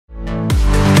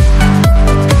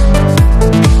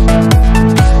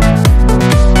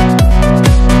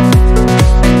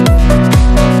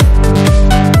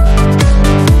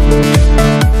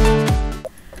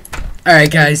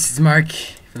Alright guys, it's Mark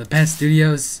from the Past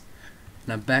Studios.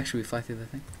 And I'm back. Should we fly through the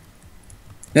thing?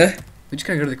 Yeah? We just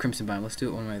gotta go to the Crimson Biome. Let's do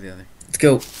it one way or the other. Let's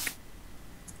go.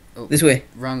 Oh, This way.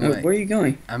 wrong way. Where are you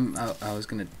going? I was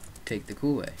gonna take the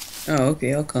cool way. Oh,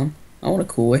 okay, I'll come. I want a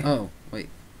cool way. Oh, wait.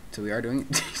 So we are doing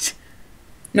it?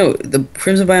 No, the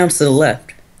Crimson Biome's to the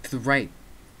left. To the right.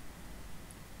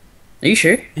 Are you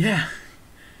sure? Yeah.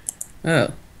 Oh.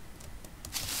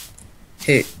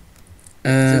 Hey.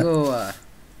 So go,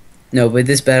 No, but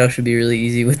this battle should be really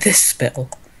easy with this spell.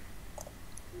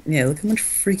 Yeah, look how much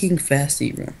freaking faster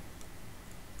you run.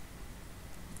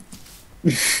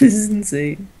 This is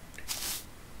insane.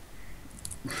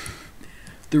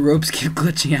 the ropes keep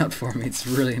glitching out for me. It's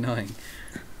really annoying.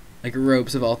 Like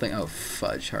ropes of all things. Oh,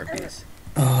 fudge, harpies.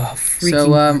 Oh, freaking.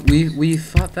 So, we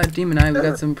fought that demon eye. We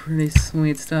got some pretty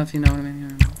sweet stuff, you know what I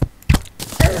mean?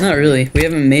 Not really. We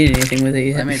haven't made anything with it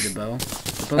yet. I made the bow.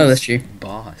 The Oh, that's true.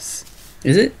 Boss.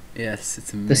 Is it? Yes,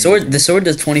 it's amazing. The sword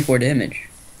does 24 damage.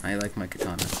 I like my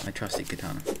katana. My trusty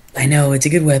katana. I know, it's a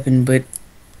good weapon, but,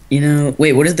 you know...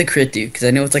 Wait, what does the crit do? Because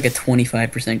I know it's like a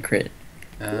 25% crit.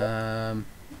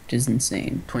 Which is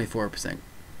insane. 24%.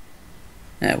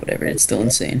 Ah, whatever, it's still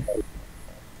insane.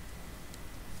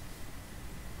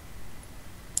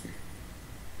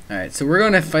 Alright, so we're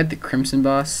going to fight the Crimson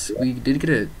boss. We did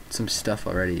get some stuff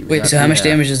already. Wait, so how much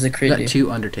damage does the crit do? We got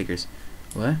 2 Undertakers.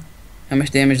 What? How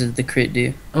much damage does the crit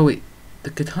do? Oh, wait.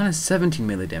 The katana's 17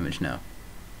 melee damage now.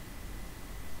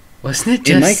 Wasn't it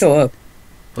just... It might go up.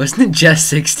 Wasn't it just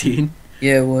 16?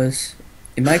 Yeah, it was.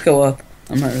 It might go up.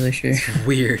 I'm not really sure. It's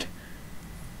weird.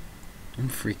 I'm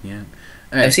freaking out.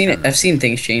 Right, I've seen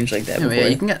things change like that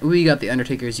before. Yeah, we got the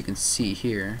Undertakers you can see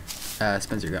here.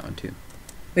 Spencer got one too.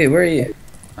 Wait, where are you?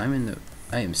 I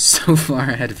am so far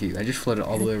ahead of you. I just floated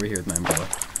all the way over here with my umbrella.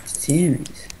 Damn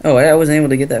it. Oh, I wasn't able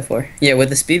to get that far. Yeah, with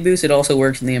the speed boost, it also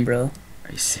works in the umbrella.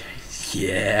 Are you serious?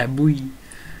 Yeah, boy.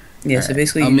 Yeah, all so right.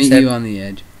 basically I'll you meet just have you on the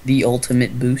edge. the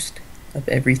ultimate boost of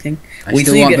everything. I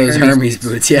still want those Hermes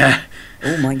boots, yeah.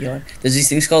 Oh my god. There's these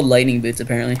things called lightning boots,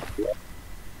 apparently.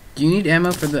 Do you need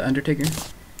ammo for the Undertaker?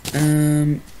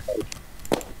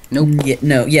 Nope. Yeah,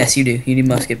 no, yes, you do. You need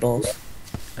musket balls.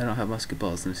 I don't have musket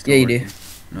balls. And it's still Yeah, you working. do.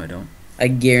 No, I don't. I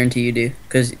guarantee you do,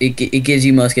 because it gives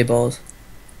you musket balls.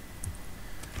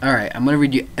 Alright, I'm gonna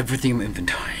read you everything in my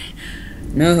inventory.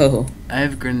 No. I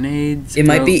have grenades. It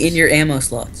might be in your ammo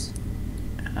slots.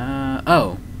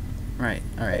 Oh. Right,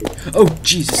 alright. Oh,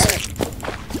 Jesus.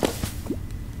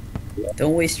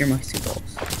 Don't waste your musket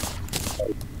balls.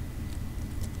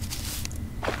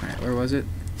 Alright, where was it?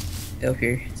 Up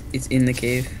here. It's in the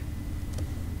cave.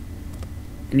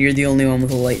 And you're the only one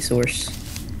with a light source.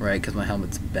 Right, because my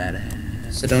helmet's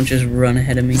badass. So don't just run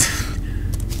ahead of me.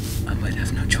 I might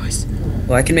have no choice.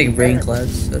 Well, I can make rain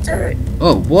clouds, so that's alright.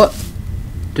 Oh, what?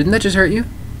 Didn't that just hurt you?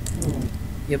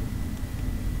 Yep.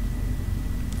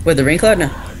 Wait, the rain cloud? No.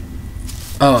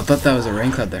 Oh, I thought that was a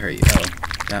rain cloud that hurt you. Oh,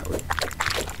 that would.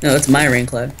 No, that's my rain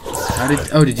cloud. How did?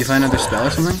 Oh, did you find another spell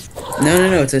or something?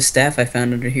 No, it's a staff I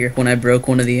found under here when I broke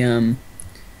one of the,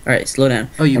 Alright, slow down.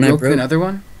 Oh, you when broke another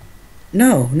one?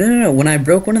 No. When I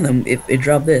broke one of them, it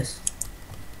dropped this.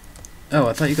 Oh,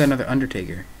 I thought you got another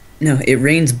Undertaker. No, it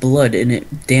rains blood and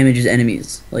it damages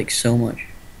enemies, like, so much.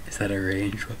 Is that a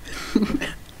ranged weapon?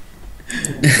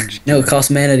 No, it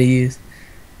costs mana to use.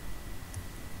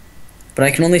 But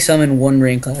I can only summon one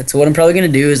rain cloud. So what I'm probably gonna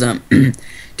do is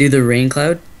do the rain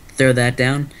cloud, throw that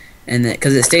down, and then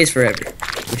because it stays forever,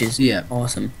 which is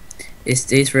awesome. It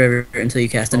stays forever until you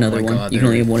cast another one. God, you can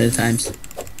only have one at a time.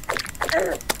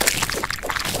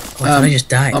 Oh, I thought I just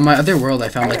died. On my other world, I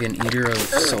found like an eater of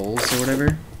souls or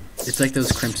whatever. It's like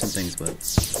those crimson things,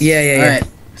 but yeah. Alright,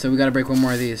 so we gotta break one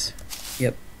more of these.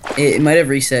 Yep. It might have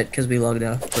reset because we logged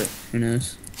off, but who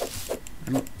knows?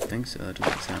 I don't think so. That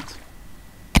doesn't make sense.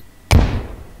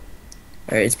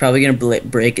 Alright, it's probably gonna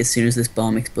break as soon as this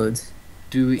bomb explodes.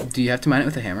 Do you have to mine it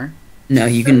with a hammer? No,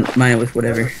 you can mine it with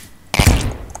whatever.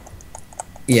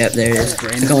 Yep, there it is. So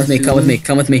come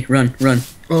with me, run.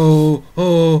 Oh,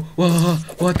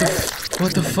 what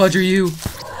the fudge are you?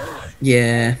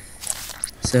 Yeah.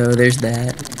 So there's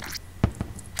that.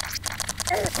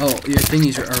 Oh, your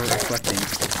thingies are reflecting.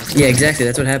 Yeah, exactly.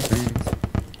 That's what happens.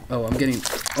 Oh, I'm getting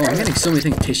so many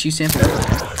things. Tissue samples.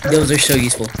 Those are so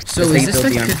useful. So is this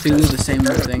like Cthulu, the same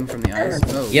thing from the eyes?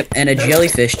 Oh. Yep, and a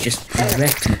jellyfish just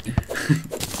wrecked me.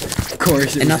 Of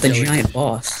course. And not the giant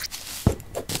boss.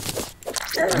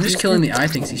 I'm just killing the eye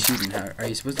things he's shooting. How are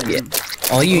you supposed to? Yeah.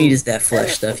 All you need is that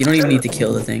flesh stuff. You don't even need to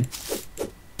kill the thing.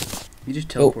 He just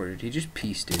teleported. He just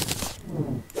pieced it.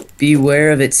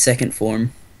 Beware of its second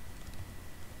form.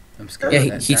 I'm scared.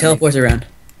 Yeah, he teleports around.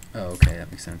 Oh, okay,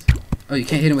 that makes sense. Oh, you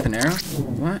can't hit him with an arrow?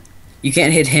 What? You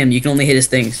can't hit him. You can only hit his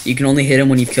things. You can only hit him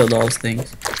when you've killed all his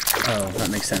things. Oh, that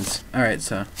makes sense. All right,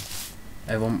 so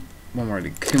I have two more to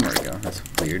go. That's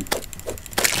weird.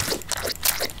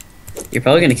 You're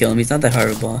probably gonna kill him. He's not that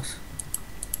hard of a boss.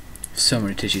 So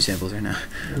many tissue samples right now.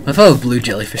 I thought a blue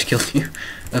jellyfish killed you.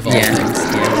 Of all things.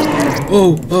 Yeah.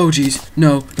 Oh, jeez.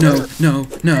 No.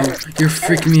 You're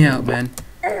freaking me out, man.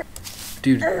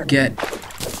 Dude, get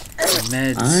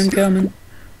meds. I'm coming.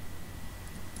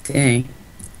 Dang.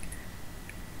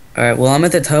 Alright, well, I'm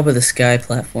at the top of the sky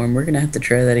platform. We're gonna have to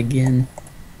try that again.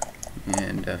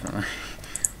 Yeah, definitely.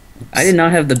 I did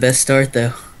not have the best start,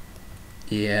 though.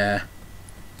 Yeah.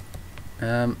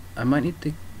 I might need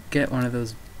to get one of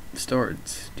those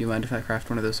swords. Do you mind if I craft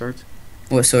one of those swords?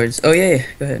 What swords? Oh, yeah.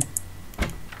 Go ahead.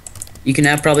 You can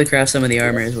now probably craft some of the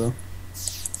armor as well.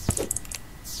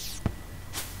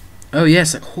 Oh,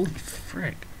 yes. Holy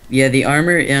frick. Yeah, the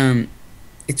armor,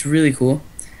 it's really cool.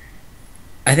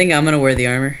 I think I'm gonna wear the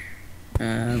armor.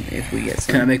 If we get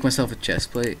some. Can I make myself a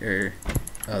chest plate or?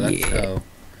 Oh, that's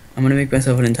I'm gonna make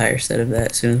myself an entire set of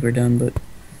that as soon as we're done. But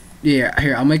yeah,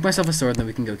 here I'll make myself a sword, and then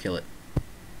we can go kill it.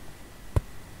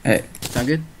 Alright. Sound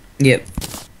good? Yep.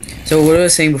 So what I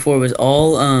was saying before was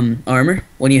all armor.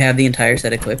 When you have the entire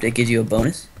set equipped, it gives you a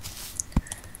bonus.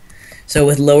 So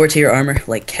with lower tier armor,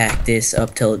 like cactus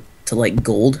up to like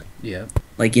gold. Yeah.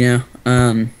 Like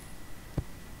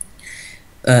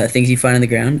things you find on the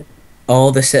ground.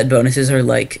 All the set bonuses are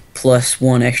like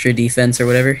 +1 extra defense or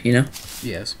whatever, you know?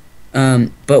 Yes.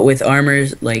 But with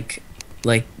armors like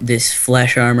this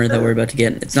flesh armor that we're about to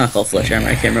get, it's not called flesh armor,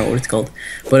 I can't remember what it's called.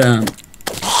 But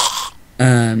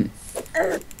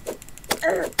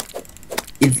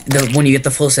when you get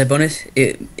the full set bonus,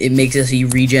 it makes us you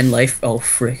regen life. Oh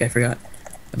frick, I forgot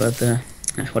about the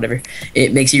whatever.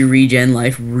 It makes you regen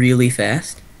life really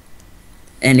fast.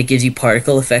 And it gives you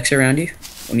particle effects around you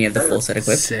when you have the full set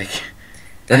equipped. Sick.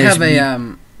 Then I have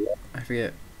I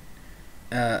forget.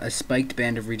 A spiked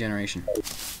band of regeneration.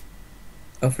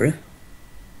 Oh, for real?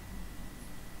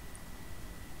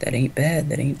 That ain't bad.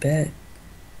 That ain't bad.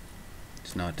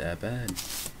 It's not that bad.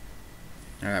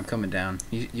 Alright, I'm coming down.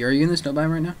 Are you in the snow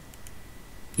biome right now?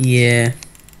 Yeah.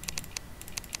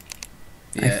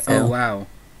 Yeah. Oh, wow.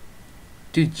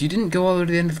 Dude, you didn't go all the way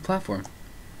to the end of the platform.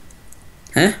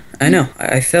 Huh? I know.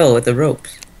 I fell with the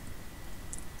ropes.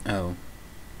 Oh.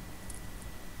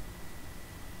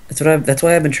 That's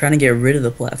why I've been trying to get rid of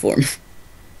the platform.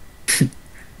 Cause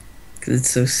it's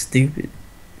so stupid.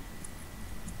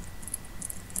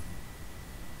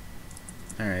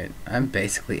 Alright, I'm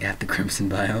basically at the Crimson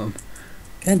biome.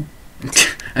 God.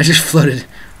 I just floated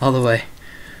all the way.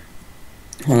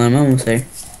 Hold on, I'm almost there.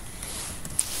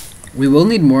 We will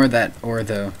need more of that ore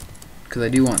though, because I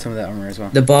do want some of that armor as well.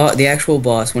 The actual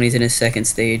boss, when he's in his second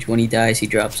stage, when he dies, he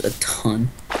drops a ton.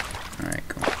 Alright,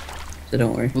 cool. So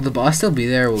don't worry. Will the boss still be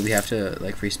there, or will we have to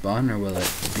like respawn, or will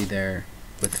it be there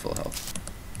with full health?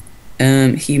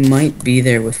 He might be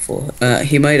there with full.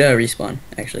 He might respawn.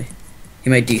 Actually, he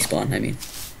might despawn. I mean.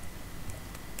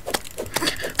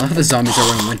 I love the zombies are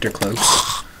wearing winter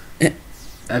cloaks.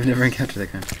 I've never encountered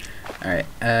that kind. Alright,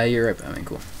 you're right behind me.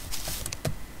 Cool.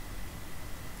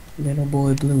 Little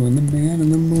boy blue and the man on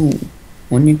the moon.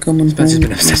 When you coming Spencer's home?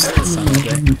 been obsessed with that song all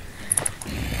day.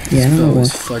 Yeah, I This know. bow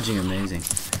is fudging amazing.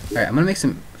 Alright, I'm gonna make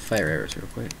some fire arrows real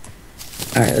quick.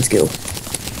 Alright, let's go.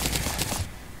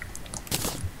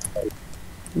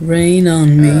 Rain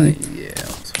on me yeah.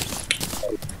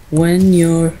 when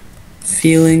you're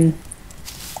feeling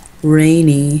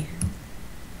rainy.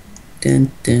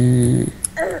 Dun, dun.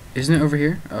 Isn't it over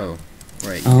here? Oh,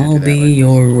 right. I'll be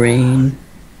your rain.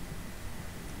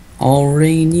 I'll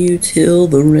rain you till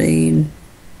the rain.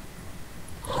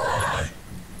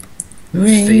 Those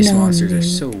Rain face on monsters are me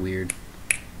so weird.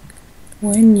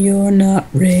 when you're not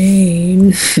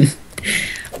rain.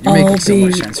 You're making so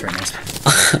much sense right now.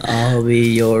 I'll be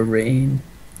your rain.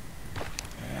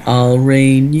 I'll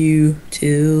rain you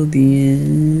till the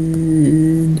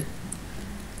end.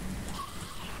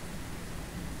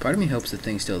 Part of me hopes the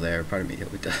thing's still there. Part of me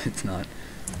hopes it's not.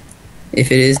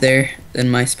 If it is there, then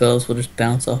my spells will just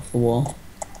bounce off the wall.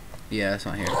 Yeah, it's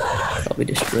not here. Probably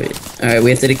destroy it. All right,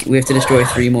 we have to destroy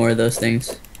 3 more of those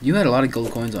things. You had a lot of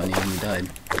gold coins on you when you died.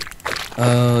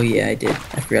 Oh yeah, I did.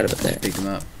 I forgot about that. Pick them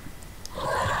up.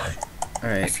 All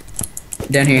right.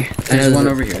 Down here. There's one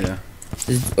over here though.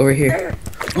 There's over here.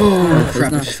 Oh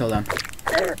crap! I not. just fell down.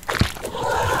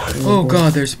 Oh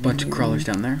god, there's a bunch of crawlers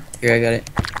down there. Here, I got it.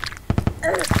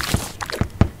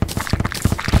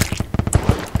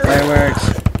 Fireworks.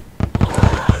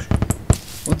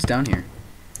 What's down here?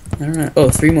 I don't know. Oh,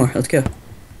 3 more. Let's go.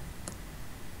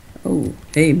 Oh,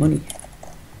 hey, money.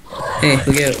 Hey,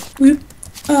 look out. Whoop.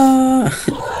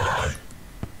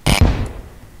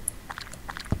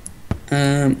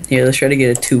 Here, let's try to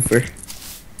get a twofer.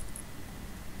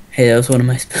 Hey, that was one of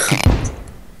my spells.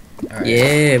 Alright.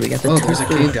 Yeah, we got the twofer. There's a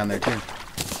cave down there too.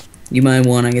 You mine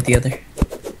one, I get the other.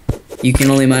 You can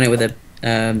only mine it with a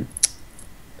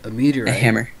meteorite. A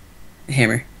hammer. A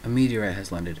hammer. A meteorite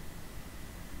has landed.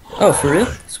 Oh, for real?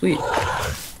 Sweet.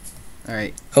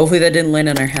 Alright. Hopefully that didn't land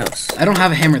on our house. I don't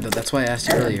have a hammer though, that's why I asked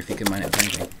you earlier if you could mine it with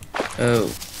anything.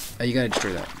 Oh. Oh, you gotta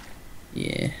destroy that.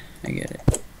 Yeah, I get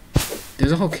it.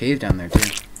 There's a whole cave down there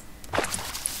too.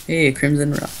 Hey, a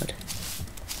crimson rod.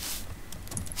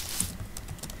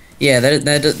 Yeah,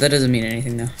 that doesn't mean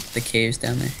anything though. The cave's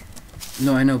down there.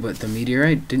 No, I know, but the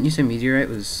meteorite, didn't you say meteorite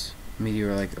was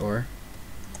meteor like ore?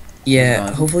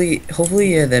 Yeah, hopefully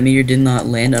that meteor did not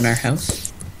land on our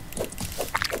house.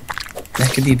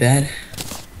 That could be bad.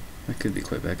 That could be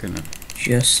quite bad, couldn't it?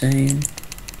 Just saying.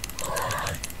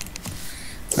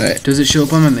 Alright. Does it show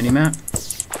up on my minimap?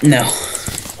 No.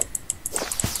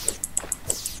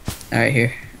 Alright,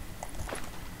 here.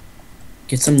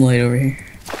 Get some light over here.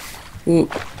 Ooh.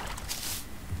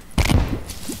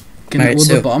 Will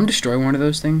the bomb destroy one of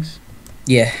those things?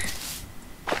 Yeah.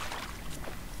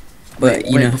 But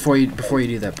wait, before you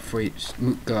do that,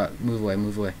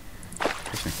 move away.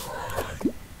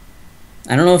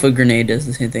 I don't know if a grenade does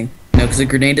the same thing. No, because a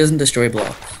grenade doesn't destroy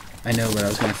blocks. I know, but I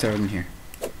was gonna throw it in here.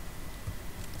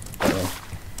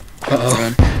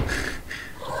 Run.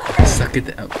 Suck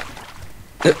it out.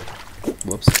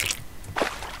 Whoops.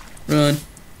 Run.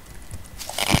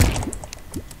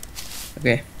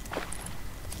 Okay.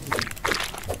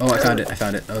 Oh, I found it.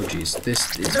 Oh, jeez.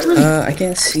 This is... I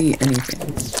can't see anything.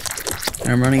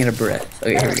 I'm running out of breath.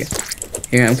 Okay, here we go.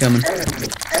 Here, I'm coming.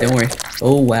 Don't worry.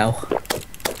 Oh, wow.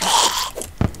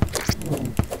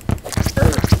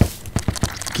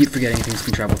 Keep forgetting things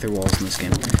can travel through walls in this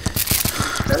game.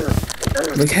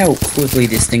 Look how quickly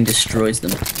this thing destroys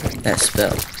them. That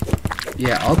spell.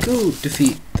 Yeah, I'll go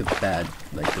defeat the bad,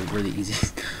 like the really easy...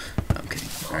 No, I'm kidding.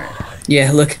 Alright.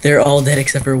 Yeah, look, they're all dead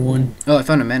except for one. Oh, I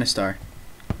found a mana star.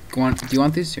 Do you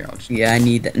want these? Here, I'll just... Yeah, I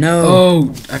need that. No!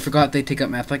 Oh! I forgot they take up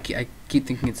math. I keep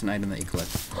thinking it's an item that you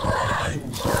collect.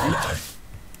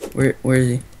 Where is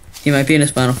he? He might be in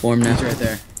his final form now. He's right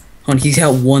there. Hold on, he's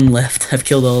got one left. I've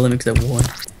killed all of them except one.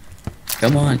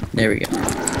 Come on. There we go.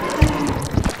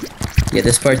 Yeah,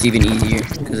 this part's even easier,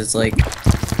 because it's like,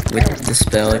 with the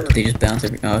spell, they just bounce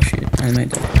every... Oh, shit. I might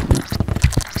die.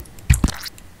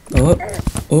 Oh!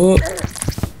 Oh!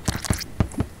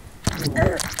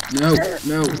 No!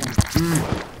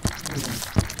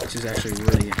 This is actually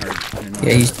really hard.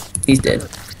 Yeah, he's dead.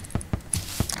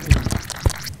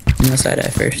 Unless I die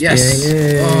first. Yes!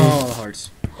 Yeah. Oh, hearts.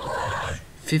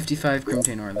 55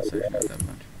 Crimtane ore, that's actually not that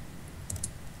much.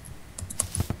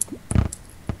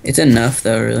 It's enough,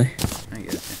 though, really. I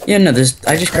get it. Yeah, no, I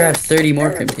just grabbed 30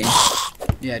 more Crimtane.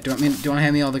 Yeah, do you want to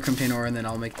hand me all the Crimtane ore and then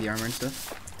I'll make the armor and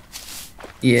stuff?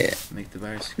 Yeah. Make the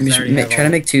bars. Try to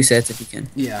make 2 sets if you can.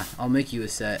 Yeah, I'll make you a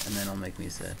set and then I'll make me a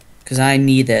set. Because I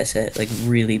need that set, like,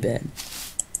 really bad.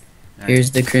 All Here's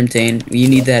the Crimtane. You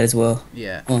need that as well.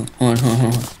 Yeah. Hold on.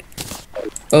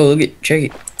 Oh, check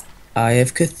it. Eye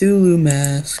of Cthulhu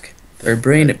mask. Or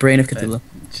brain of Cthulhu.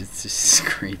 Just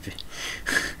creepy.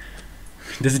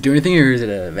 Does it do anything or is it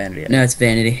a vanity? No, it's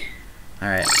vanity.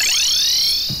 Alright.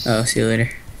 Oh, see you later.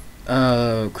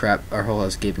 Oh, crap. Our hole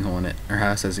has a gaping hole in it. Our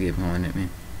house has a gaping hole in it,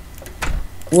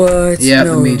 What? Yeah,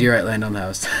 no. the meteorite landed on the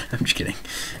house. I'm just kidding.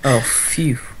 Oh,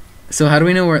 phew. So how do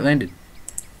we know where it landed?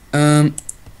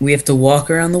 We have to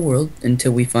walk around the world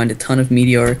until we find a ton of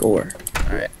meteoric ore.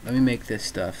 Alright, let me make this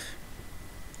stuff.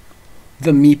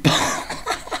 The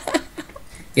meatball.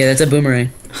 Yeah, that's a boomerang.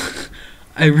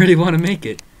 I really want to make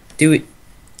it. Do it.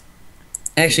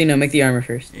 Actually, no, make the armor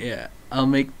first. Yeah, I'll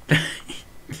make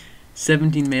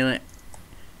 17 melee,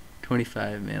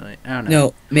 25 melee. I don't know.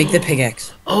 No, make the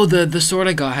pickaxe. Oh, the sword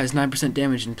I got has 9%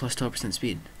 damage and plus 12%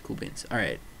 speed. Cool beans.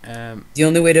 Alright. The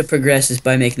only way to progress is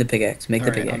by making the pickaxe. Make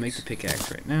the pickaxe. I'll make the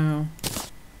pickaxe right now.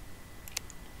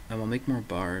 I'll make more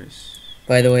bars.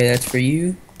 By the way, that's for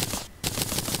you.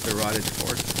 The rotted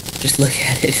fork. Just look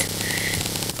at it.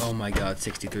 Oh my god,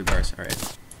 63 bars.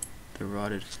 Alright. The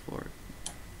rotted fork.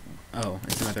 Oh,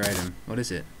 it's another item. What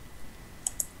is it?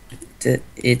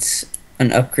 It's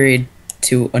an upgrade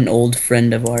to an old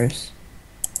friend of ours.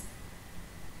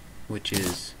 Which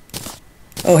is...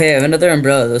 Oh, hey, I have another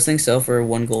umbrella. Those things sell for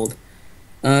 1 gold.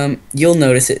 You'll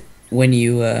notice it when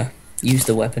you use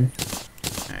the weapon.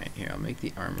 Alright, here, I'll make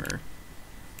the armor.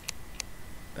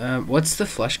 What's the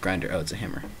flesh grinder? Oh, it's a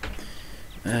hammer.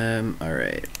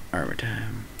 Alright. Armor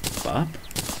time. Bop.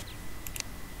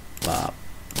 Bop.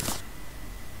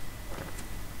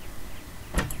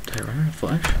 run out of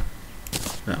flesh?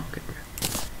 No, okay.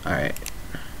 Alright.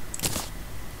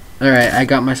 Alright, I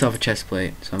got myself a chest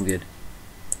plate, so I'm good.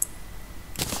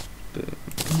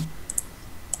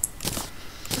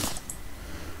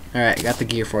 Alright, got the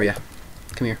gear for you.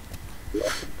 Come here.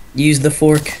 Use the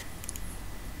fork.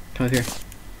 Come up here.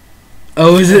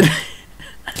 Oh, is it?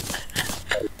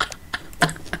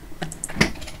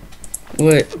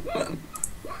 What? What?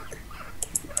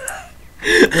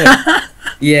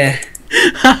 Yeah.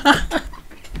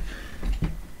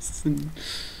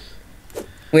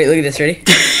 Wait, look at this. Ready?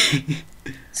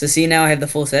 So see, now I have the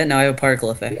full set. Now I have a particle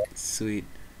effect. Sweet.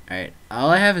 Alright, all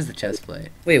I have is the chest plate.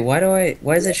 Wait, why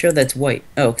does it show that's white?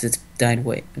 Oh, because it's dyed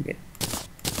white. Okay.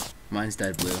 Mine's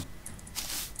dyed blue.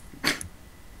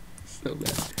 So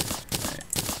bad.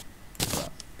 Alright.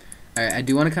 Well. Alright, I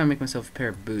do want to kind of make myself a pair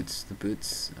of boots. The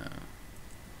boots,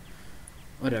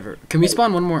 whatever. Can we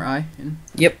spawn one more eye in?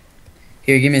 Yep.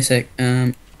 Here, give me a sec.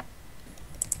 I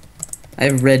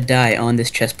have red dye on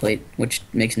this chest plate, which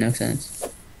makes no sense.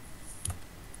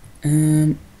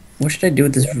 What should I do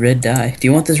with this red dye? Do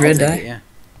you want this red dye? Yeah.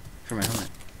 For my helmet.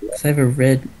 Cause I have a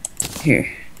red.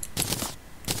 Here.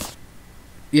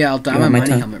 Yeah, I'll dye my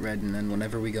mining helmet red, and then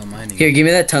whenever we go mining. Here, give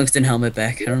me that tungsten helmet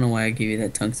back. I don't know why I gave you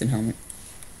that tungsten helmet.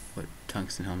 What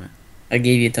tungsten helmet? I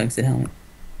gave you a tungsten helmet.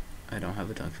 I don't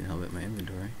have a tungsten helmet in my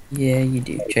inventory. Yeah, you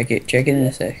do. Check it. Check it in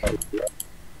a sec.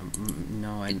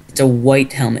 No, It's a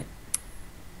white helmet.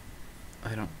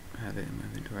 I don't have it in my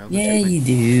inventory. Yeah, you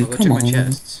do. I'll go Come check on. my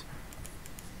chests.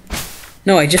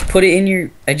 No, I just put it in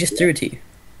your. I just threw it to you.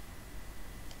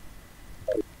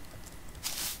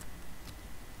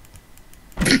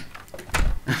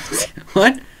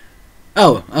 What?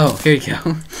 Oh, here you go.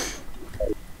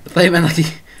 I thought you meant like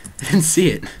I didn't see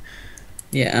it.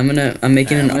 Yeah, I'm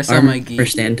making an armor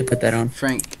stand to put that on.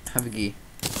 Frank, have a gi.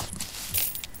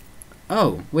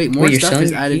 Oh, wait, more stuff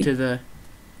is added to the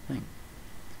thing.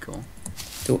 Cool.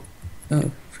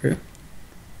 Oh, true.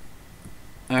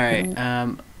 Alright,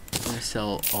 I'm gonna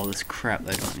sell all this crap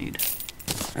that I don't need.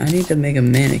 I need to make a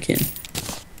mannequin.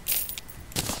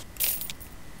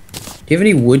 Do you have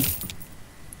any wood?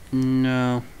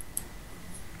 No.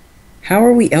 How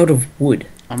are we out of wood?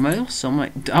 I might sell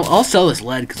my. I'll sell this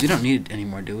lead because we don't need it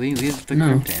anymore, do we? We have the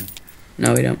cryptane.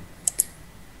 No, we don't.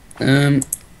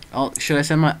 Should I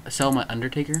sell my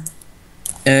Undertaker?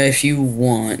 If you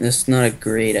want, that's not a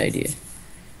great idea.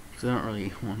 Because I don't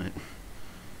really want it.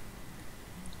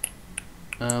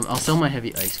 I'll sell my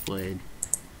heavy ice blade.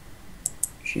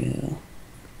 Chill.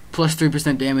 Plus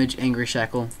 3% damage, angry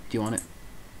shackle. Do you want it?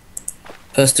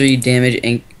 Plus 3 damage,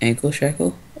 ankle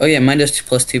shackle. Oh yeah, mine does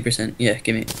plus 2%. Yeah,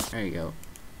 give me. There you go.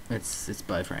 It's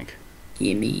by Frank.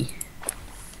 Gimme.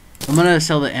 I'm gonna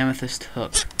sell the amethyst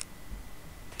hook.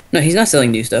 No, he's not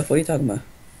selling new stuff. What are you talking about?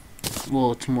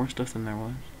 Well, it's more stuff than there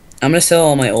was. I'm gonna sell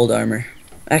all my old armor.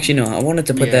 Actually, no. I wanted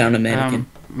to put that on a mannequin.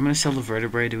 I'm gonna sell the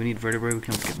vertebrae. Do we need vertebrae? We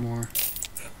can get more.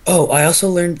 Oh, I also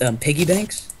learned piggy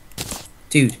banks.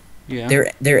 Dude. Yeah.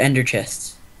 They're ender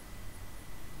chests.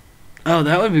 Oh,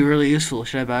 that would be really useful.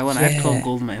 Should I buy one? Yeah. I have 12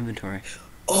 gold in my inventory.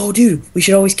 Oh, dude, we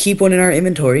should always keep one in our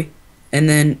inventory, and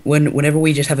then whenever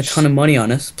we just have a ton of money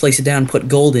on us, place it down, put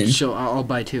gold in. So I'll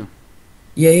buy 2.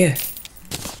 Yeah.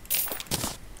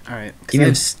 All right. Dude,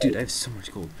 I have so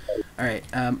much gold. All right.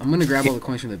 I'm gonna grab all the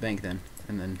coins from the bank then,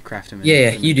 and then craft them.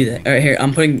 Yeah, you do that. All right, here.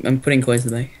 I'm putting coins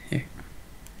in the bank. Here.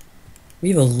 We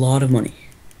have a lot of money.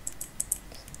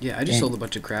 Yeah, I just sold a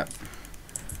bunch of crap.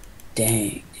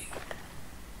 Dang, dude.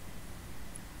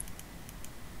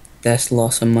 That's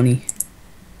loss of money.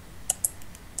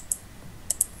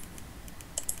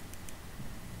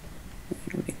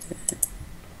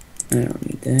 I don't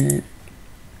need that.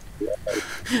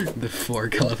 The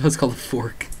fork. I love how it's called a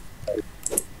fork.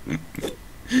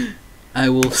 I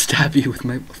will stab you with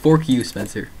my fork. You,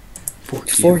 Spencer.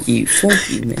 Fork you,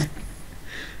 man.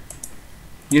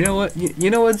 You know what? You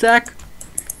know what, Zach?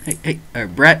 Hey,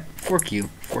 Brett. Fork you,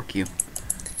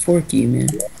 man.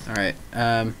 All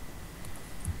right.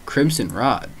 Crimson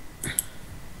rod.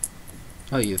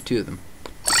 Oh, you have 2 of them.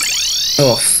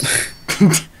 Oh.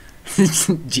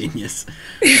 Genius.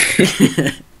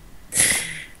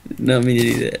 Not me to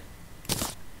do that.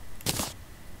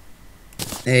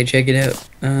 Hey, check it out.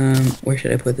 Where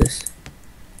should I put this?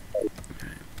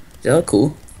 Is that look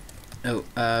cool? Oh,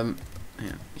 yeah.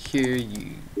 Here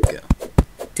you go.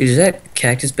 Dude, does that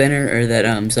cactus banner or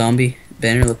that zombie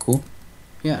banner look cool?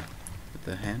 Yeah, with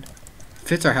the hand.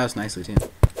 Fits our house nicely too.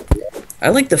 I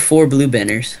like the 4 blue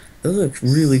banners. Those look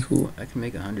really cool. I can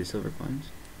make 100 silver coins.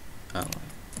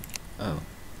 Oh.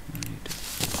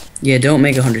 Yeah, don't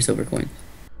make 100 silver coins.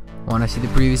 Want to see the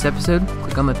previous episode?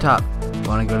 Click on the top.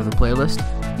 Want to go to the playlist?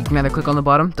 You can either click on the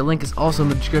bottom. The link is also in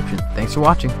the description. Thanks for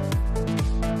watching.